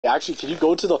actually, can you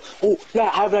go to the? Oh, yeah,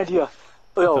 I have an idea.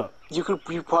 Yo, you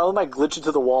probably might glitch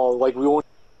into the wall. Like we won't.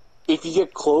 If you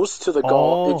get close to the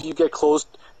golf, if you get close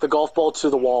the golf ball to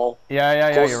the wall.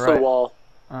 Yeah, close you're to right. the wall.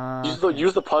 Okay.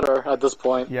 Use the putter at this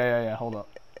point. Yeah. Hold up.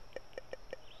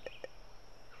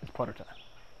 It's putter time.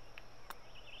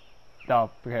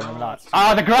 No, okay, I'm not.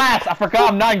 Oh, the grass! I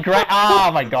forgot I'm not in grass.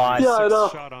 Oh my god. Yeah, I know.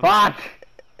 Fuck!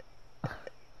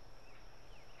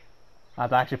 I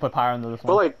have to actually put power into this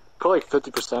one. Put like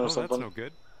 50% or something. That's no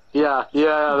good. Yeah,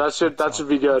 that should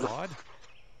be good.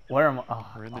 Where am I?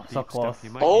 Oh, so close.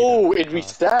 Oh, it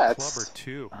resets. Club or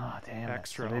two. Oh, damn it.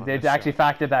 Extra So on they this actually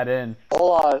factored that in.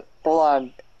 Hold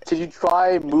on. Can you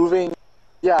try moving?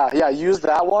 Yeah, use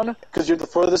that one, because you're the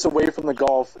furthest away from the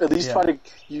golf. At least try to,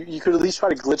 you could at least try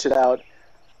to glitch it out.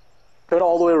 Turn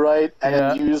all the way right, and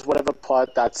then use whatever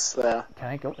putt that's there. Can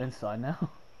I go inside now?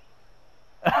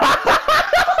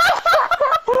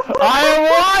 I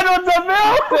won with the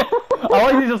building! I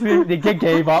like they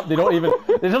gave up, they don't even,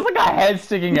 there's just like a head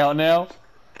sticking out now.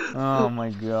 Oh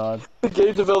my god. The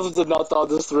game developers did not thought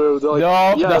this through. They're like,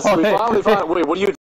 No, yes, no, we finally found. Wait, what are you